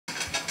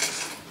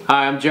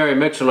Hi, I'm Jerry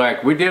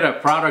Miculek. We did a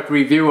product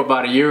review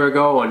about a year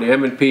ago on the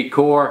M&P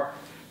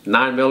C.O.R.E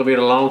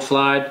 9mm long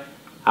slide.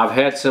 I've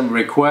had some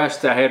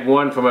requests. I had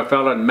one from a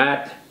fellow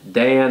Matt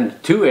Dan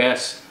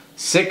 2S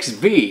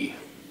 6V.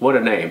 What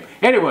a name.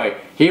 Anyway,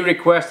 he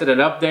requested an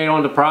update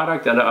on the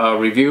product and a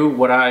review,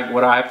 what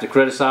I have to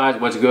criticize,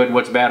 what's good,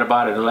 what's bad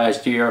about it in the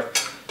last year.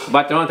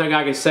 But the only thing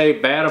I can say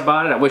bad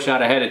about it, I wish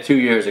I'd have had it 2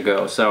 years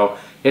ago. So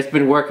it's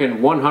been working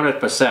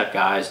 100%,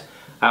 guys.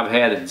 I've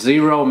had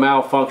zero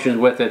malfunctions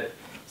with it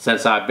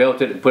since I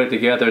built it and put it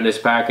together in this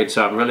package,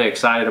 so I'm really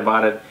excited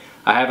about it.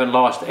 I haven't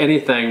lost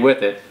anything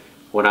with it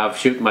when I've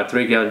shooting my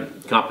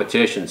 3-gun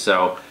competition.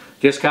 So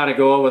just kind of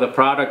go over the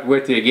product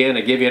with you again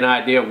to give you an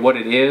idea of what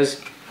it is.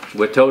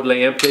 We're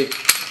totally empty.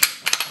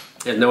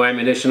 There's no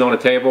ammunition on the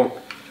table.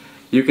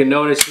 You can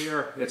notice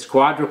here it's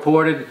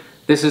quadruported.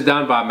 This is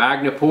done by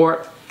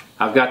Magnaport.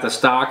 I've got the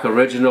stock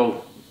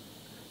original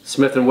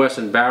Smith &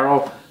 Wesson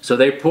barrel, so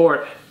they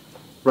port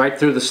right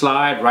through the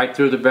slide, right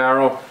through the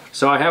barrel.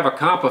 So I have a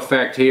comp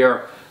effect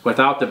here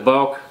without the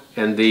bulk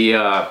and the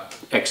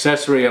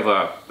accessory of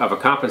a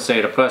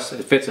compensator, plus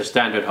it fits a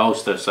standard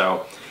holster.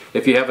 So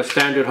if you have a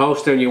standard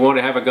holster and you want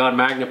to have a gun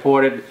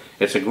Magnaported,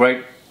 it's a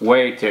great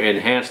way to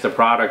enhance the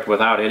product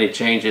without any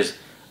changes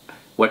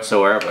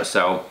whatsoever.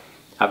 So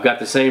I've got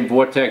the same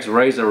Vortex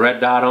Razor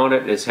red dot on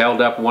it. It's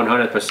held up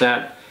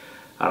 100%.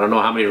 I don't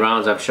know how many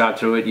rounds I've shot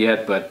through it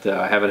yet, but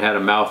I haven't had a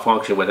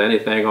malfunction with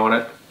anything on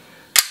it.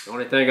 The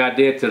only thing I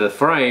did to the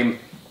frame,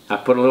 I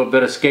put a little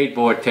bit of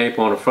skateboard tape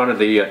on the front of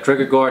the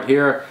trigger guard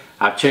here.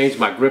 I've changed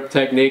my grip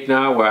technique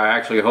now where I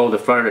actually hold the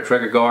front of the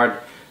trigger guard.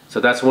 So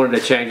that's one of the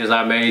changes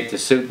I made to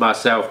suit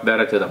myself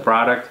better to the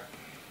product.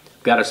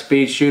 Got a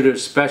Speed Shooter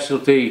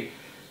Specialty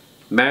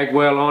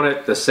magwell on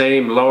it, the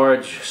same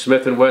large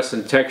Smith &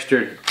 Wesson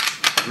textured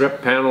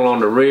grip panel on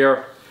the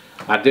rear.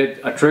 I did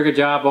a trigger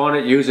job on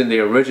it using the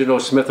original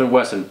Smith &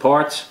 Wesson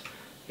parts.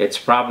 It's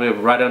probably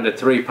right under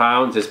 3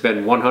 pounds. It's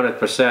been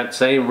 100%,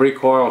 same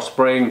recoil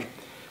spring.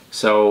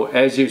 So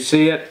as you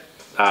see it,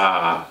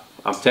 I'm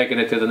taking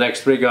it to the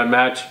next 3-gun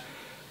match.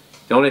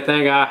 The only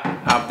thing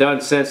I've done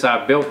since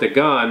I built the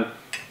gun,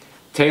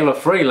 Taylor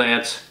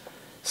Freelance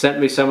sent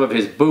me some of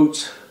his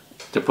boots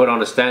to put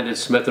on a standard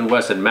Smith &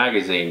 Wesson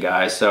magazine,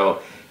 guys.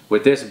 So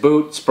with this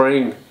boot,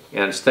 spring,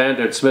 and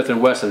standard Smith &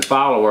 Wesson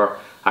follower,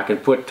 I can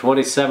put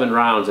 27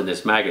 rounds in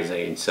this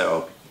magazine.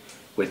 So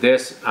with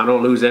this, I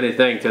don't lose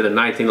anything to the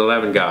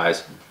 1911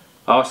 guys.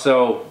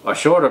 Also, a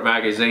shorter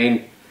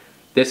magazine.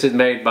 This is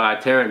made by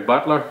Terran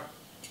Butler.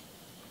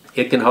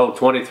 It can hold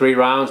 23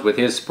 rounds with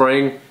his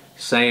spring,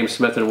 same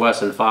Smith &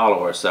 Wesson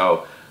follower.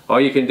 So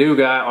all you can do,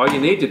 guys, all you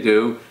need to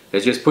do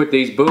is just put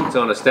these boots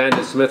on a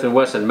standard Smith &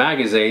 Wesson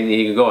magazine and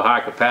you can go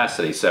high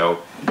capacity.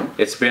 So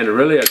it's been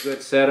really a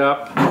good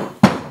setup.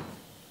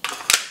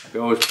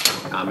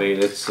 I mean,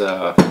 it's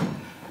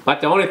but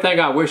the only thing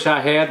I wish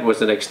I had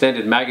was an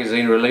extended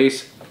magazine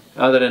release.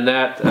 Other than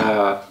that,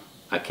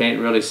 I can't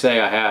really say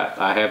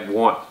I have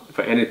want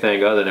for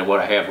anything other than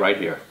what I have right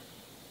here.